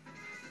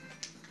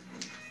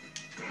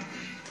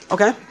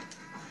 Okay.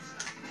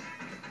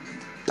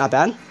 Not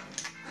bad.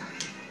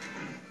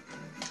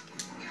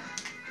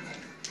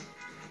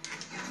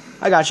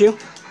 I got you.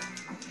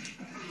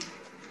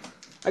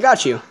 I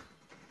got you.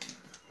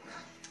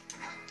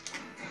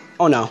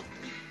 Oh no.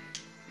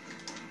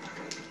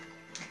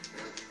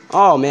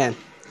 Oh man.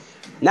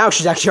 Now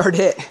she's actually hard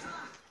to hit.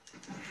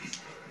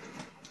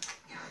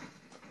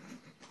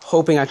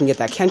 Hoping I can get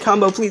that Ken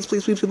combo. Please,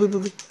 please, please, please,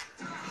 please, please.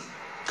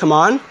 Come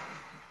on.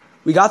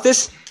 We got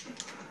this.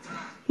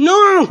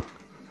 No!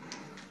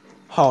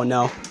 Oh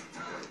no.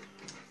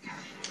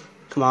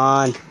 Come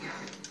on.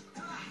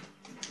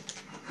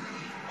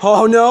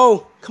 Oh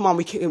no! Come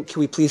on, can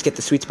we please get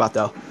the sweet spot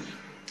though?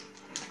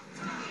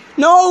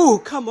 No!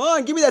 Come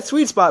on, give me that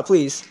sweet spot,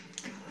 please.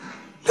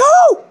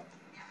 No!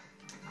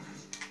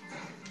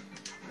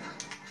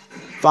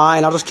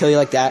 Fine, I'll just kill you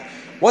like that.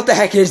 What the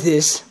heck is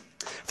this?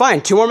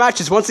 Fine, 2 more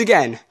matches once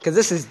again, because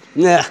this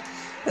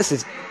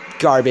is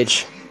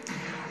garbage.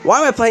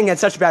 Why am I playing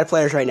against such bad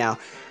players right now?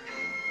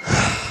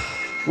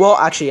 Well,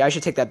 actually, I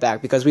should take that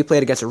back, because we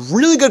played against a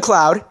really good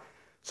Cloud,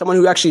 someone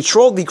who actually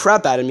trolled the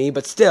crap out of me,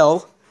 but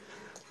still.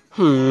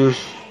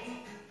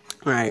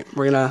 Alright,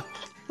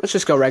 let's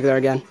just go regular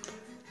again.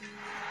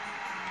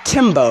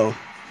 Timbo.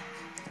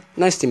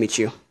 Nice to meet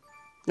you.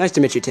 Nice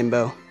to meet you,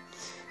 Timbo.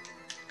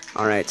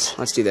 Alright,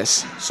 let's do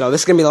this. So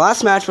this is going to be the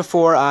last match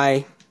before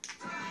I...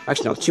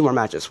 Actually, no, 2 more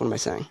matches. What am I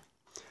saying?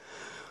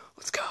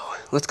 Let's go.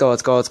 Let's go,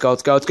 let's go, let's go,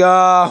 let's go, let's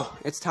go!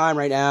 It's time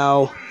right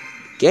now.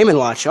 Game &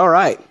 Watch,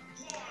 alright.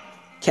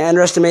 Can't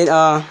underestimate,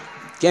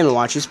 Game &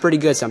 Watch. He's pretty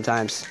good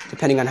sometimes,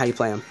 depending on how you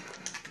play him.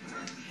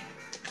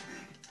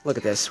 Look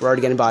at this. We're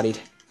already getting bodied.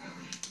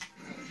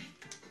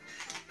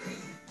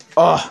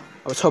 Oh,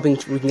 I was hoping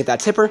we can get that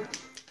tipper.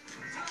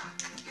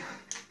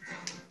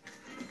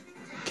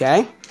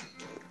 Okay.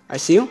 I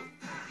see you.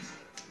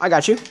 I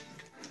got you.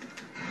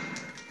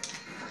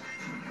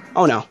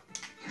 Oh, no.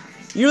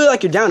 You really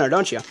like your downer,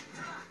 don't you?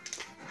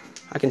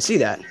 I can see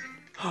that.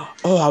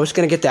 Oh, I was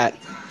going to get that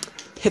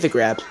pivot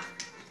grab.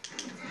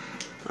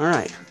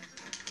 Alright.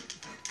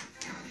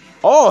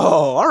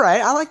 Oh,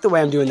 alright. I like the way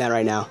I'm doing that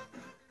right now.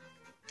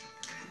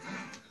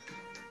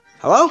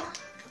 Hello?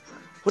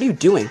 What are you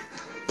doing?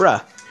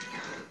 Bruh.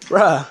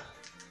 Bruh.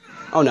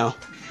 Oh, no.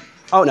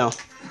 Oh, no.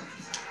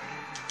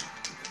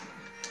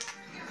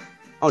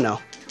 Oh,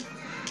 no.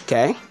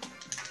 Okay.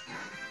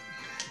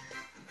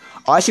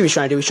 Oh, I see what he's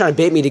trying to do. He's trying to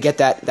bait me to get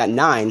that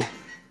 9.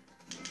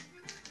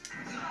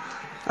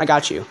 I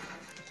got you.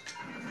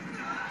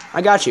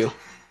 I got you.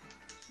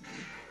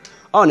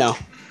 Oh, no.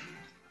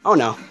 Oh,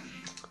 no.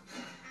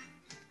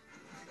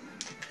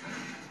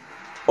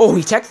 Oh,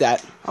 he teched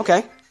that.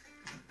 Okay.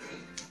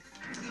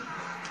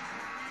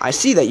 I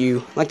see that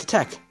you like to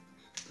tech.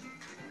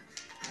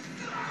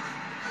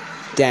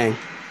 Dang.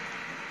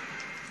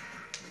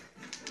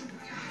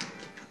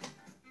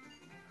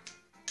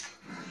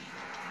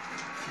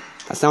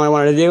 That's not what I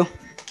wanted to do,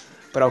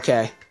 but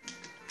okay.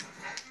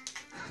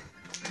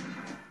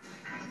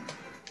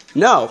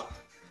 No.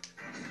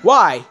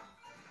 Why?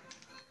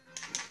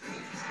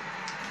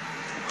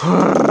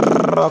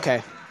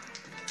 Okay.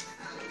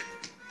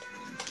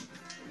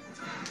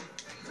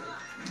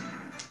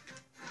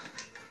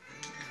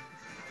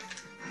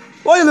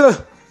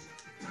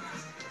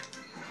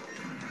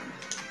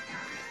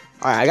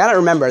 Alright, I gotta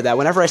remember that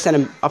whenever I send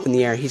him up in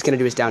the air, he's gonna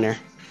do his down air.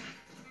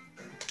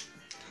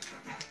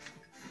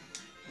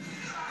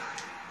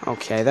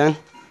 Okay, then.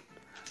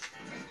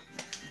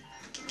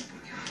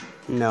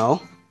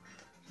 No.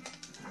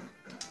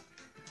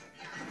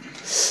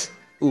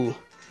 Ooh.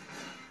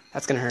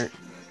 That's gonna hurt.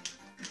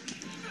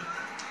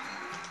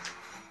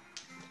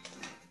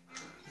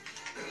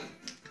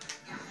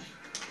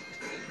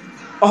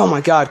 Oh my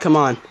god, come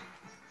on.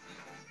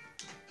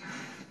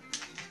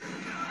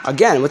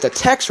 Again, with the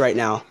text right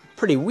now.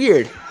 Pretty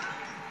weird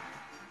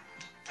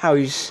how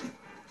he's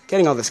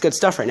getting all this good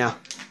stuff right now.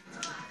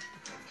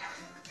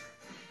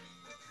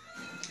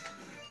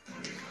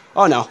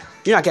 Oh no,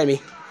 you're not getting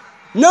me.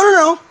 No, no,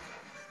 no!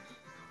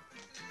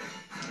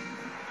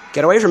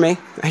 Get away from me.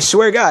 I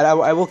swear to God,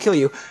 I will kill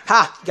you.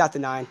 Ha! Got the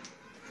 9.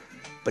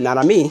 But not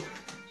on me.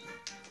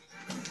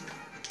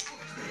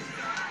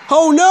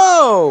 Oh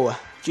no!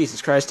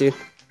 Jesus Christ, dude.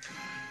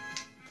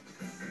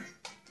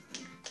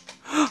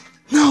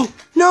 No!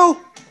 No!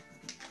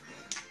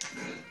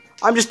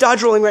 I'm just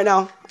dodge rolling right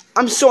now.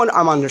 I'm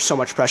under so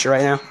much pressure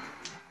right now.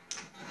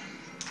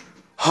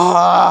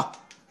 Ah!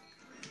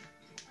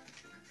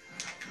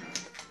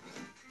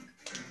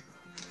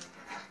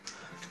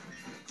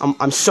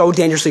 I'm so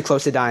dangerously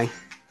close to dying.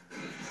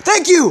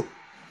 Thank you!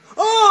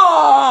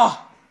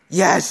 Oh!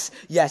 Yes,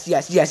 yes,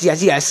 yes, yes,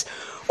 yes, yes.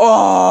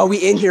 Oh, we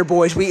in here,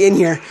 boys. We in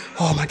here.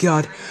 Oh, my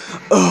God.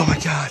 Oh, my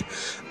God.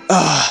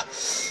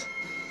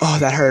 Oh,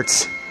 that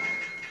hurts.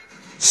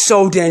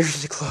 So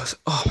dangerously close.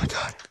 Oh, my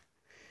God.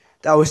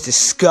 That was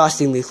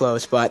disgustingly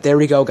close, but there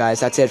we go, guys.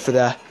 That's it for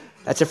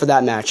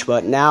that match.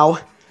 But now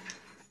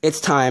it's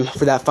time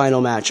for that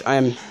final match.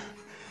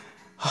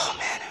 Oh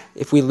man,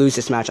 if we lose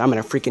this match, I'm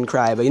gonna freaking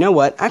cry. But you know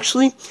what?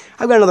 Actually,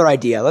 I've got another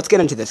idea. Let's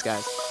get into this,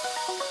 guys.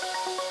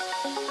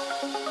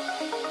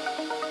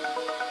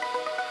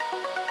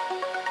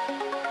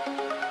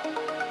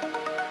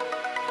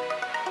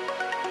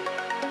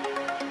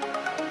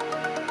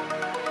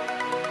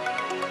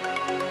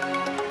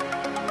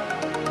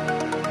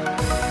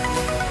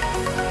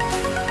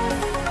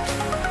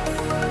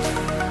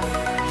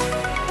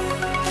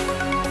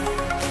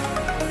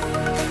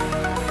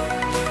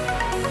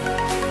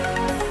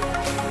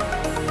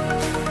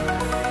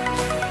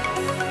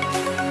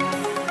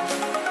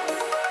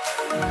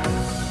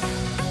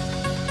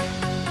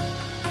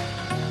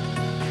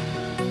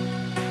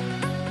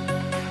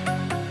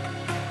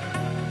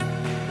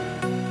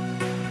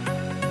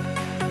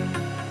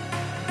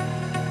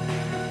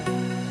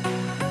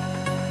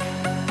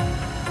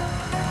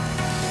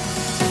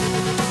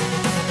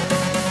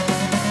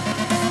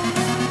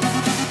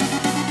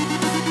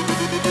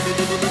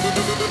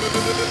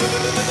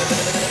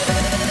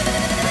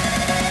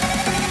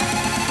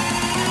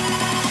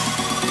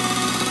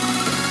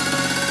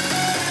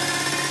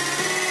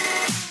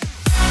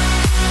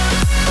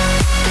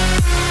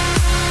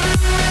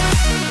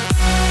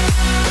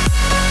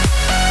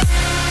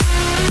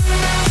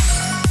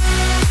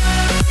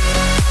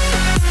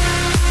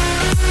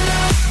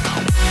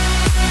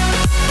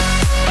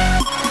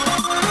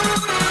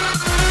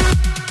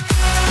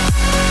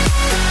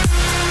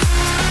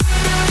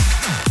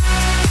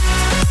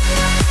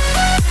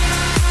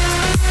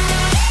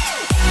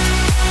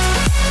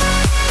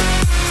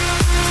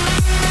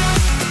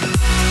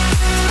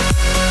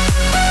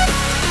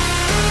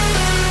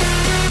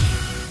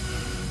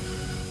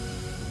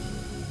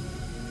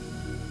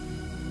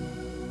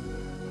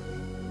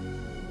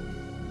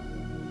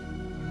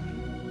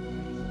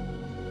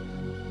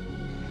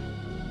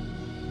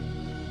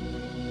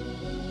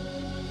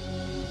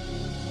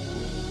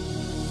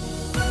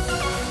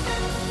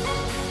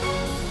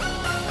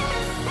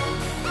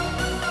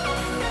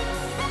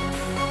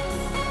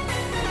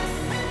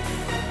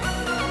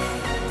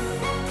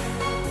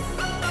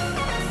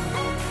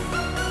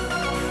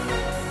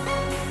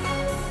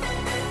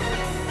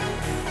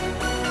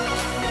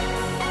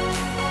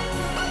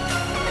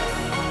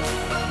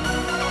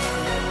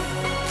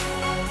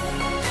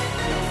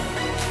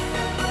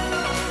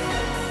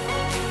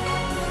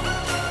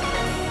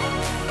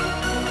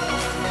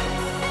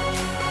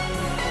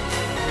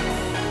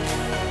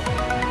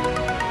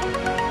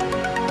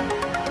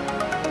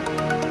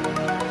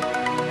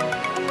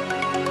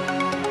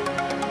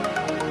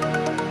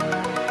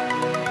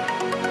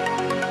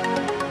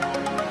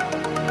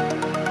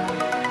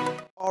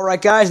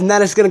 Alright guys, and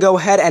that is going to go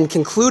ahead and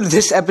conclude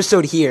this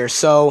episode here.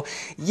 So,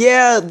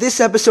 yeah, this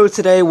episode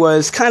today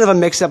was kind of a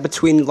mix-up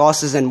between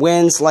losses and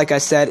wins, like I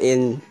said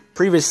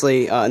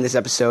previously in this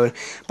episode.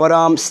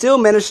 But still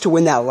managed to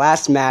win that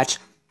last match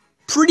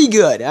pretty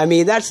good. I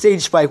mean, that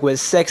stage spike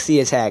was sexy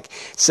as heck.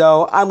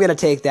 So, I'm going to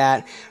take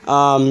that.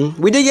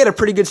 We did get a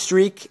pretty good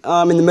streak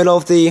in the middle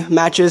of the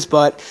matches,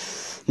 but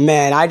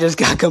man, I just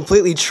got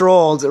completely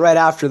trolled right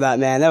after that,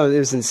 man. It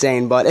was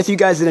insane. But if you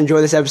guys did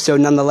enjoy this episode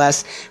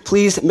nonetheless,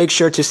 please make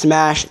sure to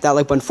smash that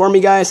like button for me,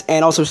 guys,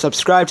 and also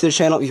subscribe to the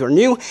channel if you're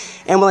new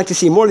and would like to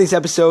see more of these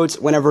episodes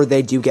whenever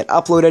they do get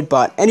uploaded.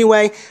 But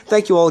anyway,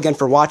 thank you all again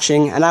for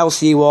watching, and I will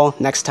see you all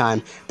next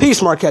time. Peace,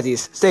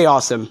 Marquettis. Stay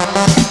awesome.